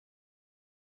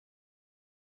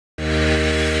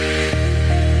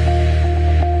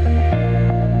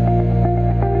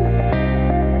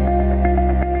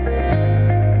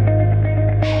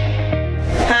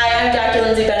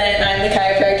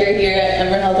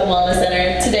Health and Wellness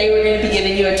Center. Today we're going to be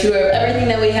giving you a tour of everything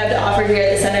that we have to offer here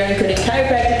at the center, including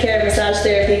chiropractic care, massage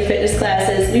therapy, fitness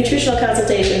classes, nutritional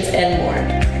consultations, and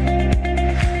more.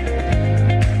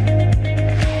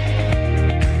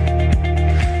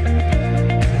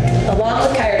 Along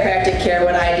with chiropractic care,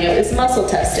 what I do is muscle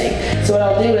testing. So what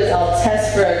I'll do is I'll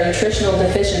test for nutritional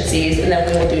deficiencies, and then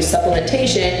we will do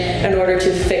supplementation in order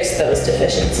to fix those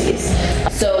deficiencies.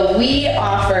 So we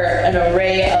offer an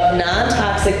array of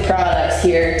non-toxic products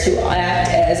here to act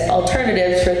as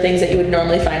alternatives for things that you would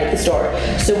normally find at the store.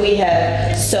 So we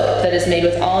have soap that is made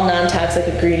with all non-toxic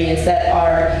ingredients that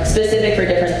are specific for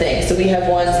different things. So we have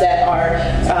ones that are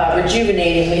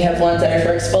rejuvenating, we have ones that are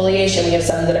for exfoliation, we have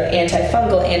some that are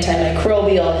antifungal,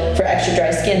 antimicrobial, for extra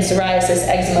dry skin, psoriasis,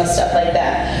 eczema, stuff like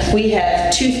that. We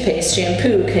have toothpaste,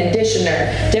 shampoo,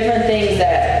 conditioner, different things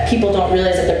that people don't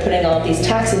realize that they're putting all of these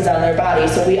toxins on their body,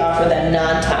 so we offer them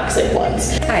non-toxic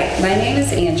ones. Hi, my name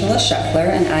is Angela Scheffler,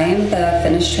 and I am the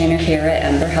fitness trainer here at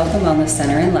Ember Health and Wellness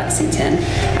Center in Lexington.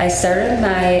 I started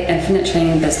my infinite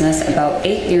training business about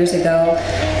 8 years ago.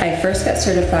 I first got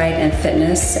certified in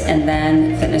fitness and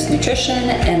then fitness nutrition,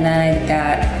 and then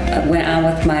I went on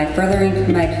with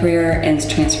furthering my career as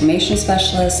transformation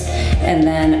specialist, and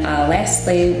then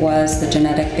lastly was the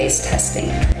genetic-based testing.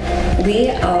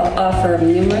 We offer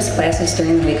numerous classes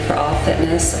during the week for all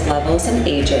fitness levels and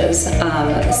ages.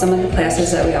 Some of the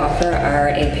classes that we offer are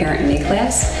a parent and me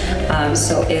class,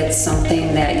 so it's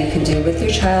something that you can do with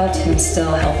your child to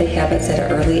instill healthy habits at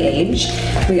an early age.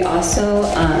 We also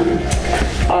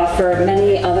offer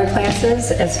many other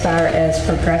classes as far as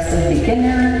progressive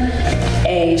beginner,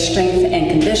 a strength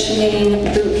and conditioning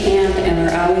boot camp, and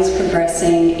we're always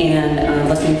progressing and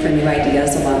looking for new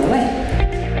ideas along the way.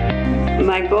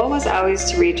 My goal was always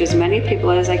to reach as many people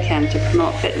as I can to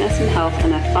promote fitness and health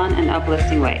in a fun and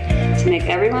uplifting way, to make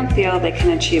everyone feel they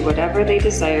can achieve whatever they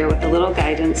desire with a little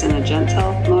guidance and a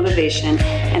gentle motivation,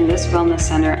 and this wellness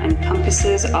center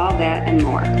encompasses all that and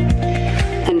more.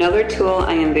 Another tool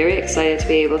I am very excited to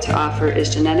be able to offer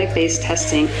is genetic-based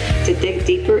testing to dig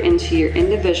deeper into your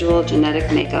individual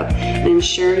genetic makeup and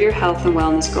ensure your health and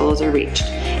wellness goals are reached.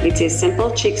 It's a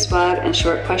simple cheek swab and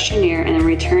short questionnaire, and in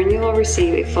return you will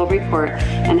receive a full report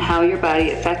on how your body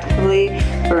effectively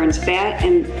burns fat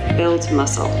and builds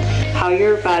muscle, how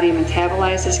your body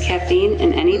metabolizes caffeine,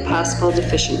 and any possible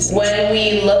deficiencies. When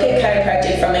we look at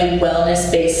chiropractic from a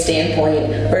wellness-based standpoint,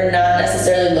 we're not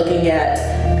necessarily looking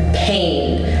at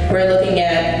pain. We're looking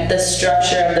at the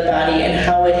structure of the body and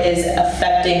how it is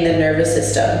affecting the nervous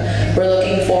system. We're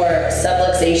looking for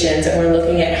subluxations, and we're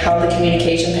looking at how the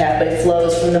communication pathway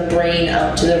flows from the brain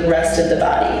out to the rest of the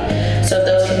body. So if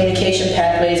those communication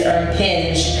pathways are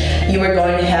impinged, you are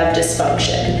going to have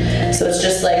dysfunction. So it's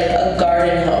just like a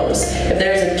garden hose. If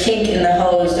there's a kink in the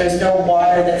hose, there's no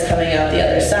water that's coming out the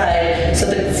other side, so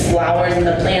the flowers and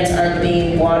the plants aren't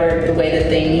being watered the way that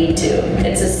they need to.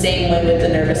 It's the same way with the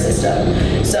nervous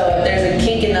system. So if there's a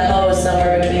kink in the hose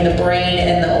somewhere between the brain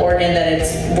and the organ that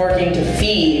it's working to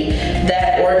feed,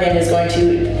 that organ is going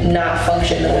to not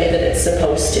function the way that it's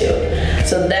supposed to.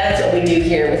 So that's what we do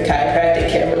here with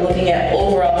chiropractic care. We're looking at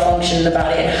overall function in the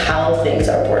body and how things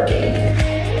are working.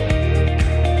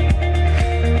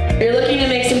 If you're looking to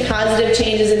make some positive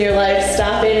changes in your life,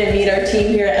 stop in and meet our team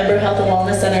here at Ember Health and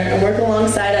Wellness Center and work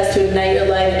alongside us to ignite your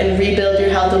life and rebuild your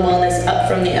health and wellness up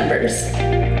from the embers.